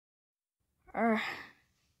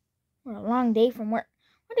What a long day from work.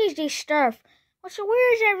 What is this stuff?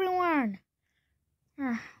 Where is everyone?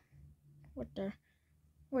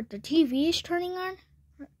 What the TV is turning on?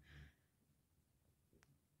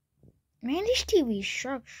 Man, this TV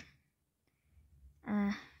sucks.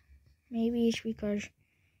 Maybe it's because...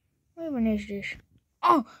 What even is this?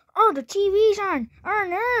 Oh, the TV's on! Oh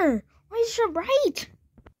no! Why is it so bright?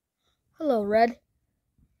 Hello, Red.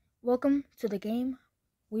 Welcome to the game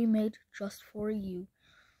we made just for you.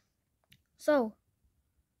 So,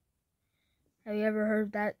 have you ever heard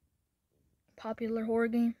of that popular horror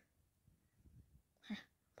game?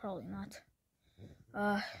 Probably not.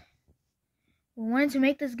 We wanted to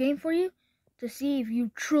make this game for you to see if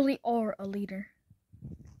you truly are a leader.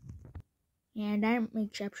 And that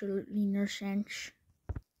makes absolutely no sense.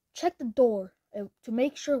 Check the door to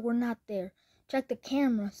make sure we're not there. Check the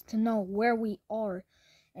cameras to know where we are.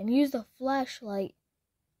 And use the flashlight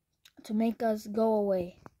to make us go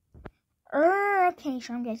away. Okay,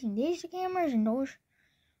 so I'm guessing these are the cameras and those.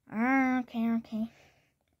 Okay.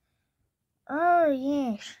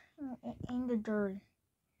 Yes. In the dirt.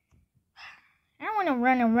 I don't want to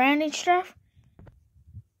run around and stuff.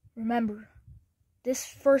 Remember, this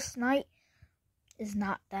first night is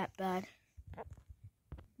not that bad.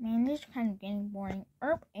 Man, this is kind of getting boring.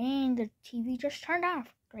 And the TV just turned off.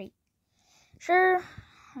 Great. Sure,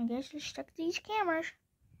 I guess let's check these cameras.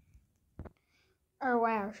 Oh,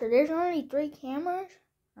 wow. So there's only 3 cameras?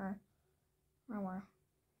 Oh, wow.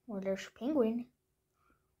 Well, there's Penguin.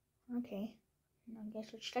 Okay. I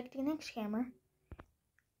guess let's check the next camera.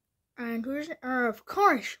 And who's... of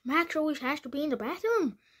course, Max always has to be in the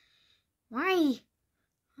bathroom. Why?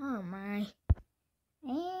 Oh, my.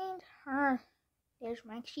 And, there's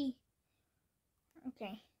Maxie.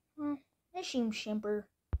 Okay. Well, this seems simple.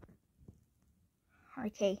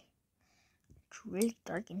 Okay. It's really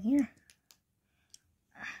dark in here.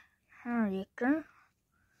 There you go.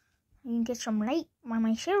 I can get some light by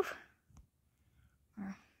myself.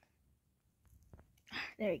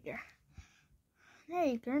 There you go. There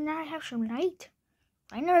you go. Now I have some light.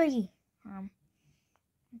 Finally. I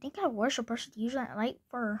think I was supposed to use that light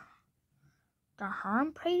for the harm,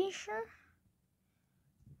 I'm pretty sure.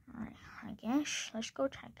 Alright, I guess. Let's go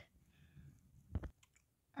check.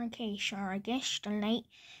 Okay, so I guess the light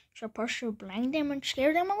is supposed to blind them and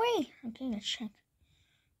scare them away. Okay, let's check.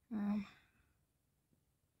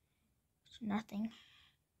 It's nothing.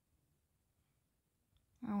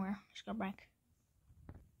 Oh well, let's go back.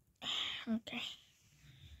 Okay.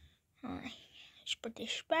 Alright, let's put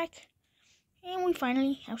this back. And we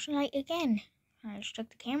finally have some light again. Alright, let's check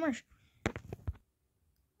the cameras.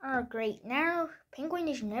 Oh, great. Now, Penguin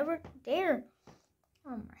is never there.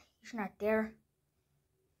 Oh my, he's not there.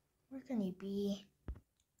 Where can he be?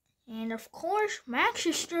 And of course, Max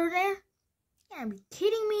is still there. You gotta be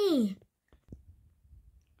kidding me.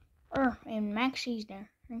 And Maxie's there.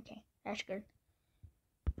 Okay, that's good.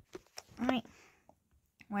 Alright.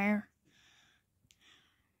 Where?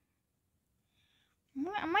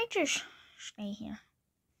 I might just stay here.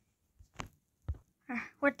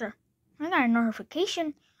 What the? I got a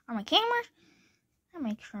notification on my camera. That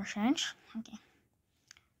makes no sense. Okay.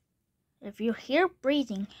 If you hear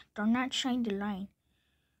breathing, do not shine the light.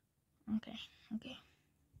 Okay.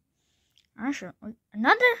 Sure.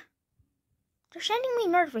 Another? They're sending me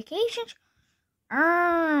notifications?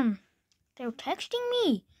 They're texting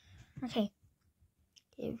me. Okay.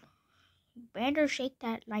 You better shake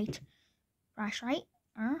that light. Flashlight?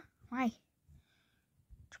 Why?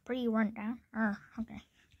 It's pretty run down. Okay.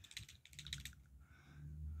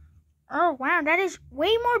 Oh, wow, that is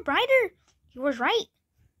way more brighter. He was right.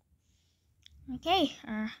 Okay,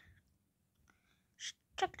 let's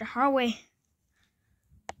check the hallway.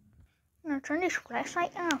 I'm gonna turn this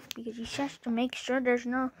flashlight off because he says to make sure there's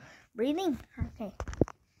no breathing. Okay.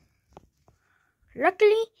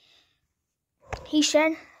 Luckily, he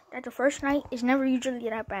said that the first night is never usually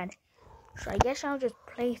that bad. So I guess I'll just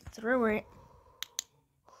play through it.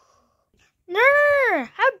 No!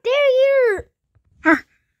 How dare you!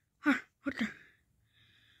 What the?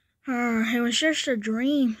 It was just a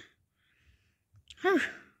dream. I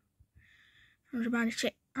was about to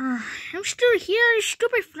say, I'm still here, you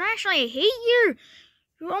stupid flashlight. I hate you.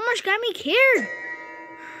 You almost got me killed.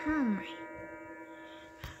 Oh my.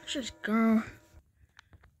 Let's just go.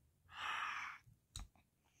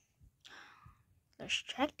 Let's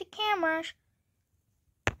check the cameras.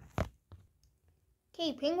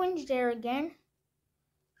 Okay, Penguin's there again.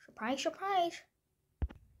 Surprise, surprise.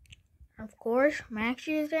 Of course, Max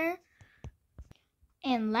is there.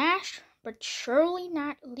 And last, but surely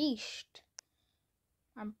not least,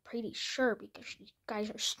 I'm pretty sure because these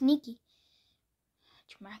guys are sneaky.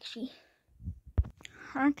 Maxie.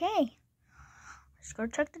 Okay. Let's go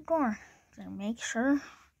check the door to make sure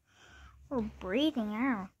we're breathing.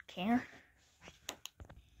 I don't care.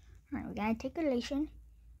 Alright, we gotta take a listen.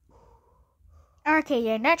 Okay,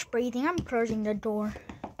 yeah, that's breathing. I'm closing the door.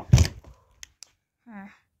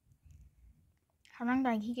 How long do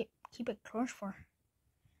I keep it closed for?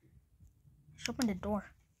 Let's open the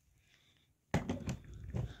door.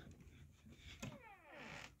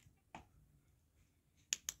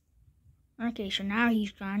 Okay, so now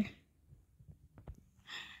he's gone.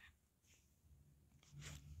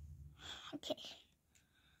 Okay.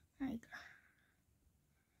 There you go.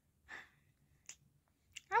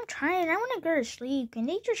 I'm tired. I want to go to sleep. Can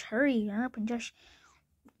they just hurry up and just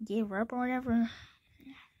give up or whatever?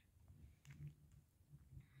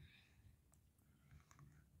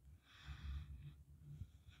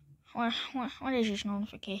 What is this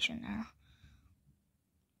notification now?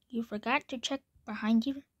 You forgot to check behind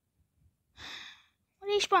you? What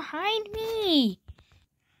is behind me?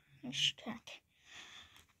 Let's check.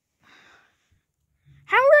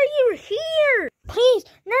 How are you here? Please,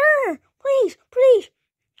 no! Please, please!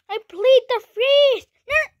 I plead the fifth!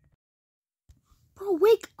 No! Bro,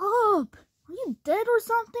 wake up! Are you dead or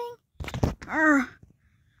something?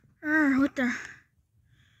 What the...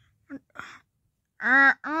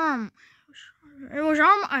 It was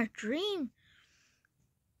all a dream.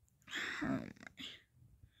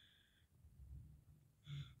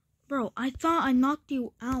 Bro, I thought I knocked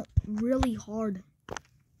you out really hard.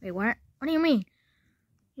 Wait, what? What do you mean?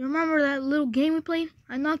 You remember that little game we played?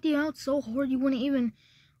 I knocked you out so hard you wouldn't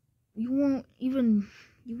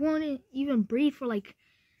even breathe for like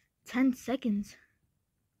 10 seconds.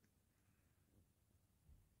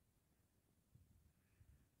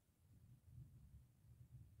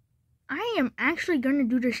 I am actually gonna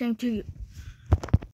do the same to you.